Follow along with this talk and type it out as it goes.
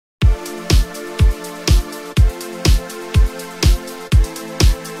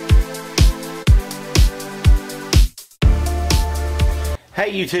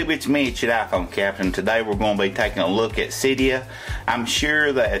Hey YouTube, it's me, it's your iPhonecaptain. Today we're going to be taking a look at Cydia. I'm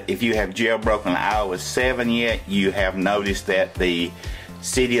sure that if you have jailbroken iOS 7 yet, you have noticed that the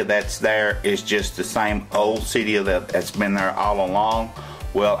Cydia that's there is just the same old Cydia that's been there all along.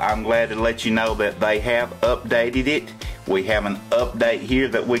 Well, I'm glad to let you know that they have updated it. We have an update here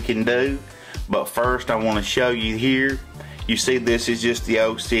that we can do. But first I want to show you here. You see, this is just the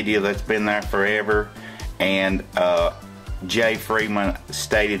old Cydia that's been there forever. And Jay Freeman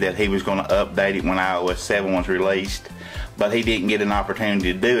stated that he was going to update it when iOS 7 was released, but he didn't get an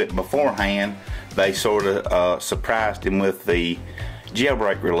opportunity to do it beforehand. They sort of surprised him with the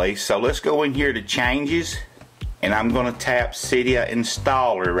jailbreak release. So let's go in here to changes, and I'm going to tap Cydia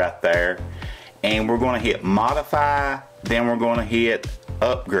installer right there, and we're going to hit modify, then we're going to hit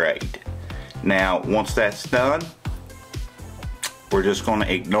upgrade. Now once that's done, we're just going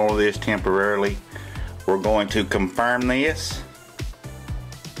to ignore this temporarily. We're going to confirm this,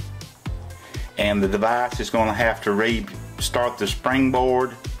 and the device is going to have to restart the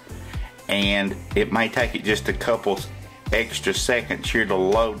springboard, and it may take it just a couple extra seconds here to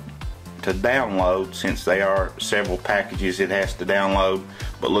download, since they are several packages it has to download,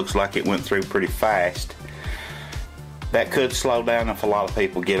 but looks like it went through pretty fast. That could slow down if a lot of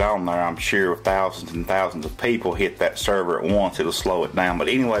people get on there. I'm sure if thousands and thousands of people hit that server at once, it'll slow it down. But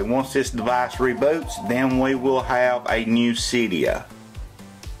anyway, once this device reboots, then we will have a new Cydia.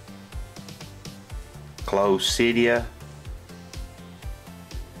 Close Cydia.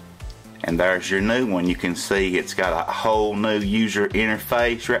 And there's your new one. You can see it's got a whole new user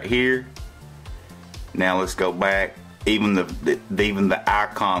interface right here. Now let's go back. Even the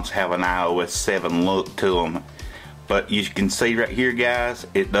icons have an iOS 7 look to them. But you can see right here, guys,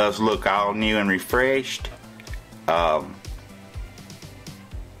 it does look all new and refreshed.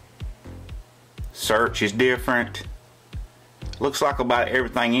 Search is different. Looks like about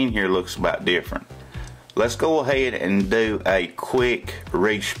everything in here looks about different. Let's go ahead and do a quick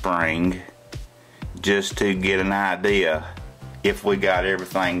respring just to get an idea if we got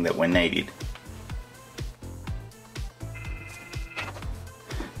everything that we needed.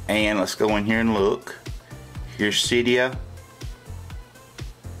 And let's go in here and look. Here's Cydia,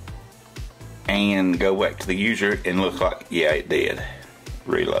 and go back to the user, and looks like, yeah, it did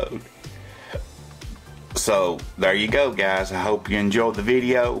reload. So there you go, guys. I hope you enjoyed the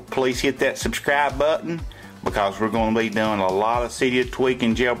video. Please hit that subscribe button, because we're going to be doing a lot of Cydia tweak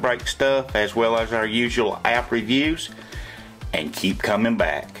and jailbreak stuff, as well as our usual app reviews, and keep coming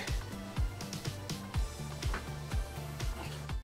back.